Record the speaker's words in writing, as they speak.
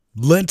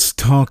Let's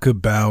talk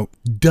about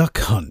Duck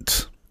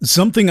Hunt.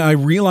 Something I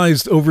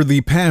realized over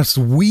the past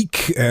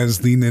week as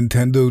the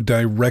Nintendo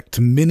Direct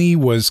Mini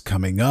was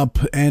coming up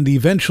and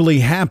eventually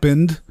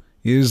happened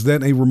is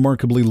that a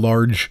remarkably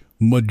large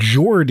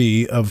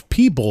majority of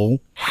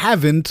people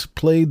haven't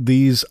played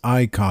these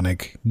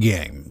iconic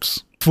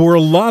games. For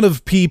a lot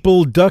of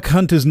people, Duck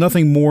Hunt is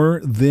nothing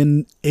more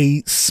than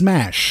a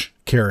Smash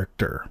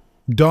character.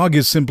 Dog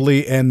is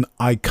simply an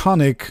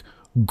iconic,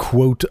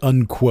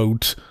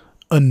 quote-unquote,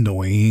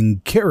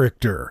 annoying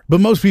character.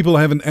 But most people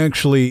haven't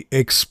actually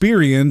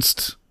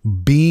experienced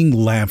being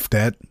laughed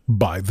at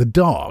by the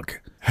dog.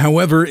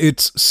 However,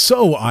 it's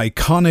so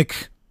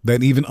iconic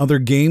that even other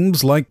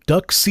games like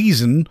Duck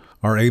Season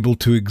are able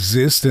to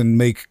exist and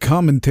make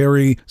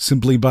commentary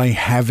simply by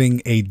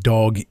having a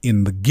dog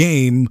in the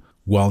game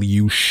while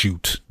you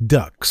shoot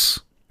ducks.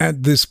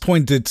 At this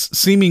point, it's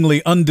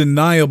seemingly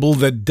undeniable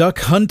that Duck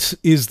Hunt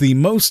is the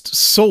most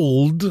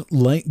sold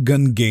light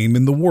gun game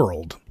in the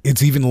world.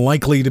 It's even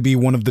likely to be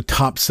one of the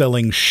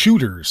top-selling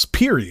shooters,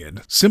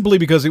 period, simply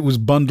because it was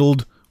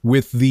bundled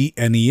with the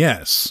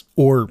NES,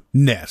 or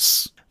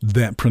NES.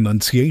 That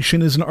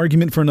pronunciation is an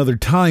argument for another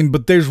time,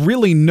 but there's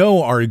really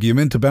no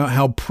argument about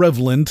how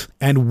prevalent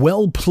and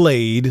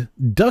well-played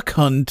Duck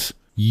Hunt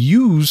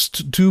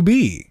used to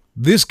be.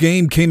 This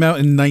game came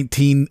out in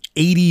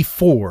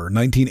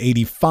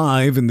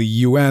 1985 in the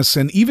US,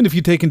 and even if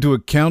you take into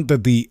account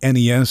that the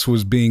NES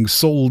was being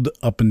sold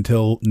up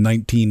until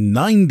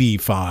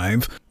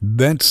 1995,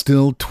 that's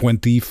still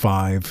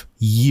 25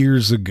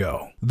 years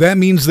ago. That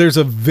means there's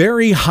a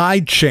very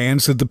high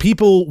chance that the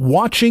people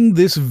watching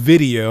this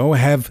video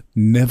have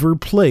never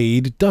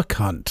played Duck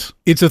Hunt.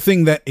 It's a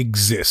thing that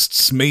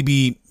exists.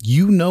 Maybe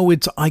you know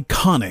it's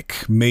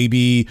iconic.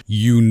 Maybe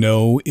you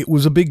know it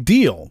was a big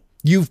deal.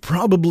 You've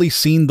probably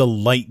seen the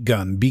light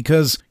gun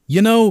because,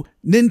 you know,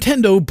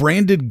 Nintendo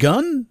branded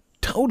gun?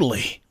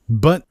 Totally.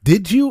 But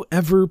did you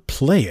ever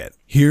play it?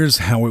 Here's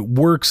how it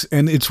works,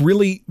 and it's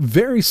really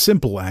very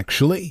simple,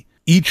 actually.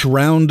 Each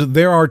round,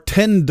 there are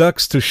 10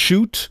 ducks to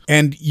shoot,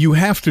 and you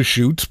have to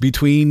shoot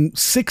between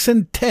 6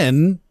 and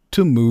 10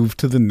 to move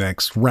to the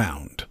next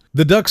round.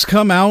 The ducks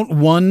come out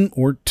 1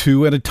 or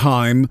 2 at a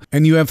time,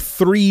 and you have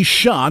 3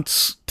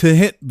 shots to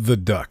hit the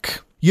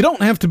duck. You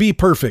don't have to be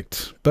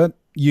perfect, but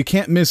you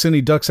can't miss any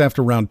ducks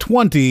after round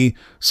 20,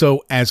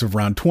 so as of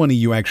round 20,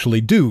 you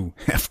actually do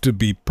have to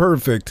be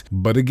perfect.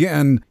 But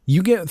again,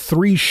 you get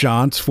 3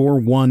 shots for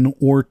 1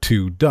 or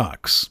 2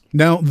 ducks.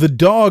 Now, the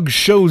dog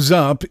shows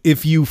up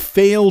if you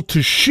fail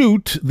to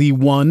shoot the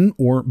 1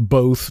 or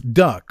both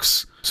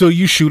ducks. So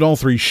you shoot all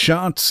 3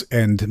 shots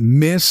and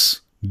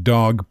miss,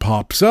 dog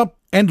pops up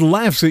and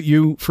laughs at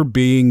you for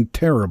being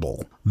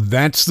terrible.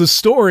 That's the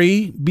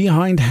story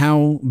behind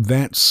how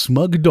that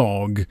smug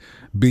dog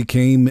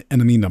became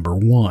enemy number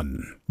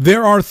 1.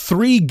 There are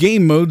 3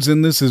 game modes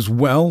in this as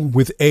well,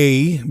 with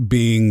A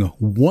being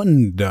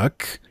 1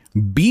 duck,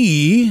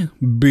 B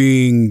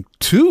being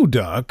 2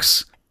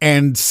 ducks,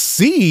 and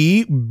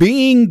C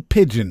being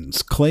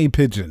pigeons, clay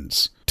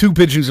pigeons. 2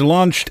 pigeons are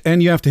launched,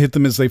 and you have to hit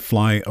them as they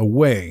fly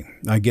away,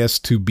 I guess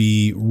to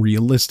be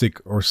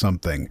realistic or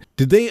something.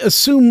 Did they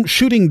assume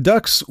shooting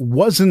ducks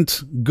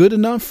wasn't good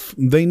enough?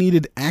 They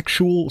needed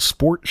actual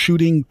sport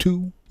shooting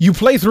too? You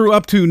play through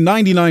up to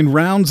 99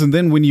 rounds, and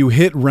then when you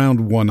hit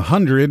round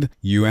 100,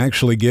 you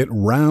actually get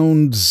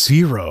round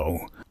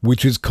 0,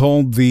 which is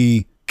called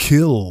the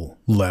kill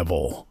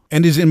level,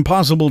 and is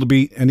impossible to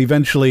beat, and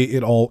eventually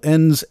it all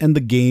ends and the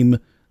game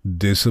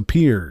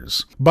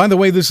disappears. By the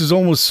way, this is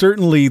almost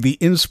certainly the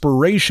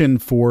inspiration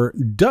for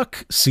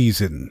Duck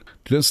Season.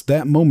 Just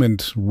that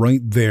moment right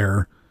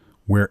there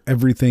where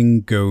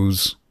everything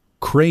goes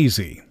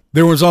crazy.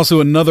 There was also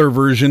another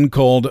version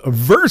called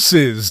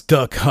Versus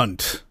Duck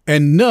Hunt.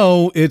 And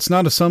no, it's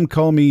not a Some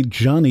Call Me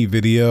Johnny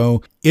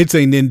video. It's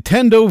a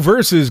Nintendo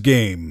Versus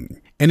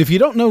game. And if you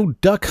don't know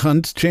Duck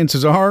Hunt,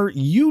 chances are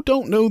you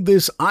don't know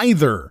this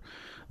either.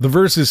 The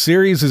Versus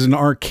series is an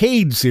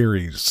arcade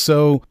series,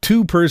 so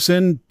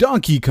 2-person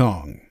Donkey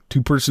Kong,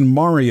 2-person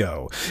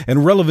Mario,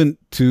 and relevant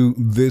to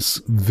this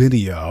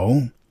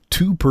video,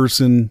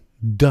 2-person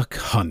Duck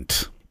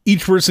Hunt.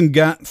 Each person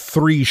got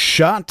 3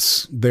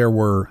 shots, there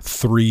were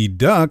 3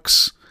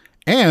 ducks,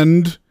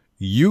 and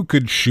you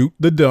could shoot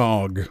the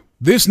dog.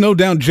 This no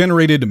doubt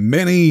generated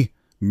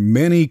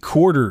many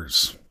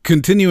quarters.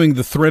 Continuing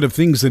the thread of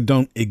things that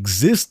don't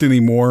exist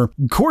anymore,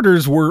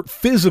 quarters were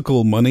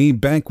physical money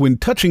back when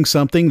touching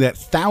something that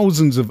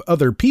thousands of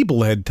other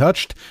people had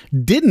touched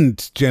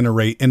didn't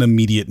generate an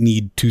immediate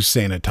need to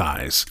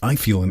sanitize. I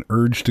feel an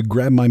urge to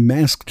grab my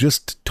mask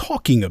just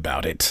talking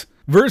about it.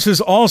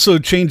 Versus also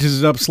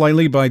changes it up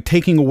slightly by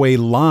taking away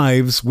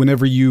lives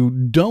whenever you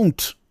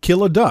don't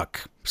kill a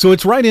duck. So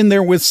it's right in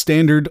there with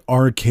standard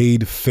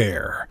arcade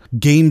fare.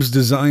 Games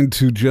designed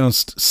to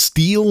just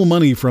steal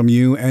money from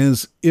you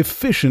as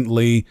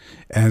efficiently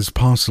as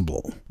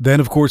possible. That,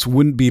 of course,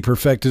 wouldn't be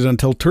perfected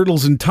until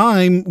Turtles in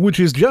Time, which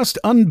is just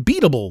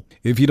unbeatable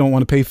if you don't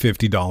want to pay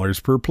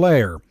 $50 per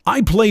player.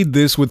 I played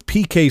this with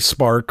PK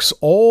Sparks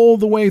all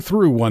the way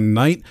through one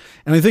night,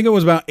 and I think it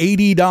was about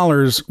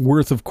 $80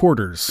 worth of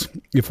quarters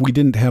if we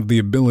didn't have the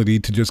ability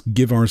to just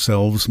give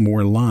ourselves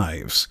more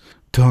lives.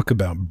 Talk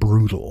about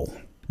brutal.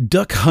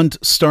 Duck Hunt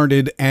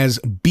started as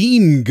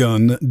Beam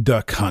Gun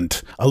Duck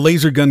Hunt, a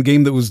laser gun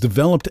game that was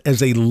developed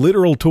as a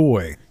literal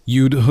toy.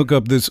 You'd hook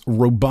up this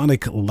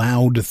robotic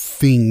loud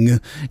thing,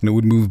 and it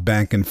would move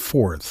back and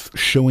forth,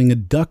 showing a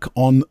duck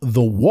on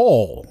the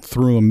wall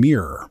through a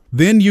mirror.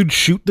 Then you'd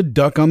shoot the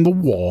duck on the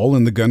wall,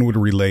 and the gun would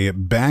relay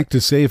it back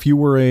to say if you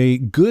were a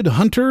good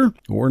hunter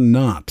or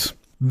not.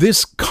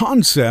 This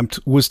concept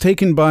was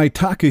taken by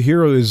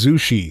Takahiro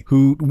Izushi,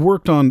 who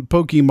worked on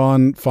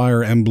Pokemon,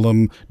 Fire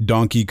Emblem,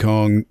 Donkey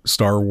Kong,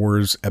 Star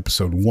Wars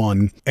Episode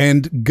 1,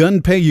 and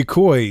Gunpei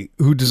Yokoi,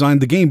 who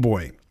designed the Game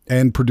Boy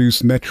and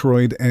produced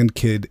Metroid and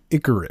Kid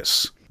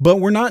Icarus. But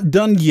we're not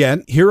done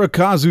yet.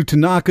 Hirokazu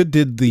Tanaka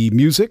did the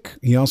music.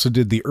 He also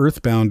did the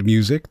Earthbound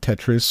music,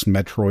 Tetris,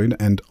 Metroid,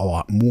 and a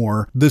lot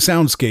more. The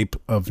soundscape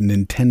of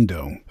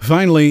Nintendo.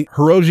 Finally,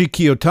 Hiroji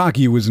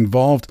Kiyotaki was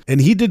involved,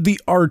 and he did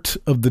the art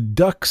of the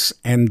ducks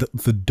and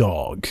the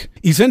dog.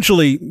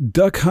 Essentially,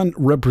 Duck Hunt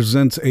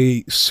represents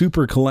a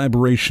super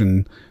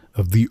collaboration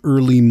of the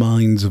early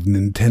minds of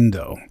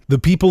Nintendo. The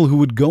people who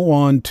would go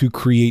on to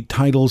create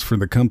titles for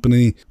the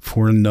company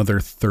for another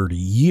 30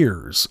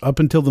 years, up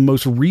until the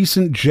most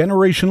recent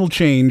generational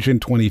change in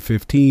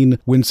 2015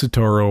 when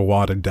Satoru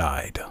Iwata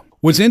died.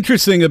 What's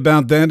interesting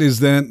about that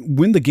is that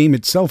when the game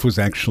itself was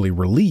actually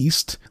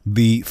released,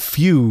 the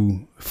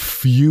few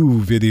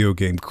video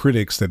game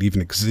critics that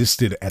even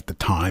existed at the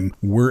time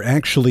were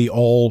actually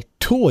all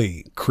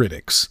toy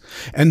critics.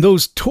 And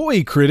those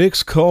toy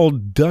critics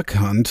called Duck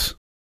Hunt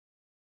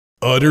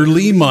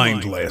utterly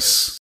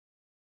mindless.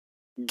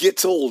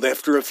 Gets old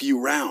after a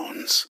few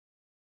rounds.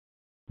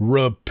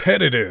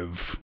 Repetitive.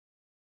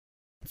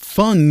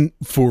 Fun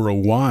for a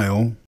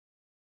while.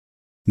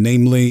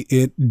 Namely,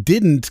 it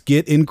didn't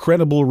get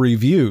incredible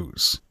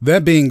reviews.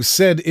 That being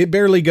said, it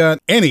barely got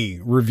any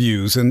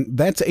reviews, and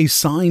that's a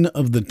sign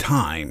of the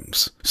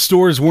times.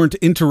 Stores weren't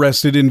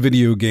interested in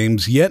video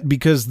games yet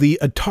because the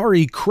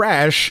Atari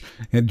crash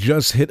had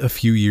just hit a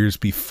few years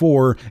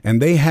before,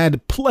 and they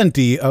had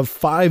plenty of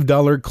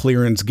 $5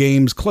 clearance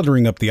games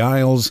cluttering up the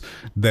aisles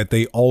that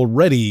they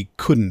already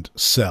couldn't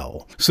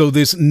sell. So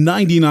this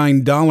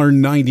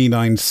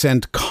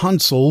 $99.99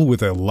 console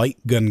with a light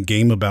gun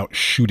game about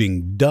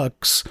shooting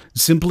ducks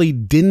simply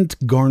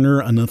didn't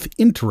garner enough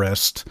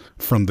interest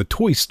from the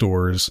toy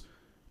stores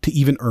to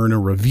even earn a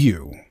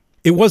review.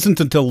 It wasn't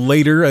until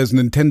later, as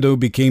Nintendo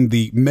became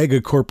the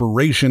mega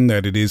corporation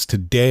that it is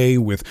today,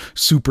 with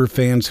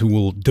superfans who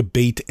will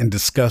debate and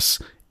discuss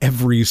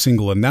every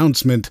single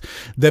announcement,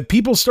 that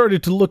people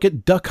started to look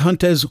at Duck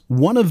Hunt as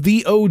one of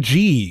the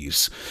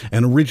OGs,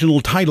 an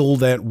original title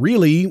that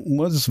really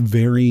was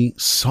very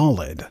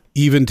solid.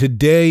 Even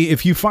today,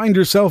 if you find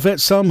yourself at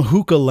some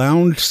hookah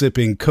lounge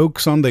sipping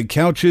cokes on the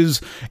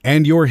couches,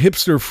 and your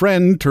hipster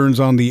friend turns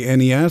on the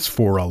NES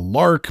for a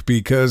lark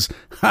because,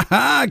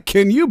 haha,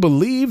 can you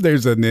believe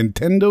there's a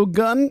Nintendo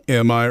gun?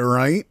 Am I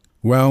right?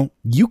 Well,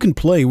 you can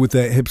play with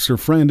that hipster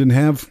friend and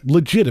have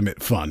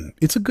legitimate fun.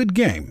 It's a good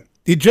game.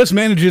 It just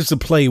manages to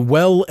play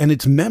well, and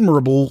it's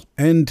memorable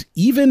and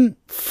even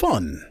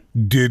fun.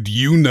 Did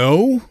you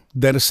know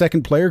that a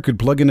second player could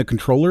plug in a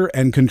controller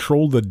and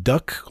control the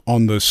duck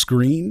on the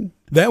screen?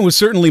 That was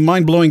certainly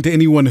mind-blowing to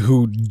anyone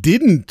who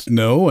didn't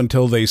know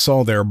until they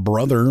saw their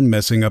brother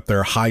messing up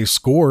their high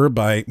score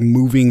by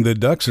moving the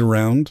ducks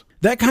around.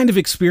 That kind of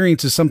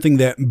experience is something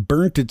that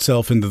burnt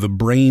itself into the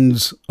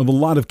brains of a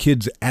lot of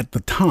kids at the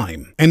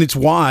time. And it's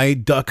why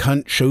Duck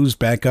Hunt shows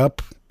back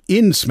up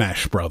in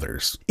Smash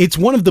Brothers. It's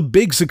one of the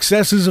big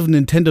successes of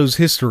Nintendo's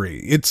history.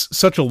 It's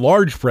such a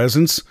large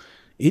presence,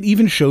 it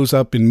even shows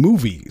up in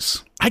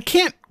movies. I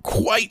can't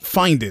quite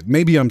find it.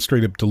 Maybe I'm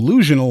straight up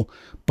delusional,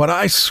 but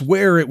I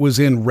swear it was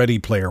in Ready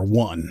Player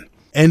One.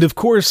 And of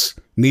course,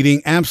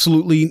 needing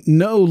absolutely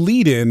no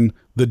lead-in,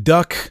 the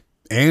duck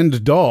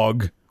and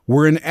dog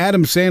were in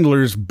Adam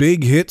Sandler's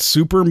big hit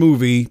super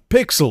movie,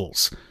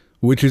 Pixels,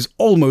 which is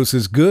almost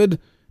as good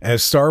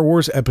as Star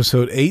Wars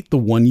Episode 8, The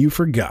One You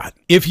Forgot.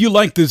 If you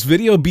like this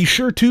video, be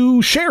sure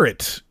to share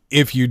it.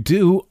 If you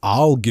do,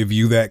 I'll give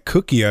you that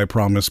cookie I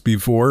promised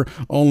before,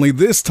 only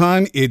this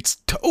time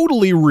it's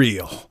totally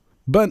real.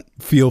 But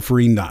feel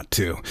free not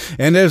to.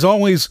 And as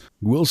always,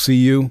 we'll see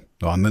you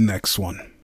on the next one.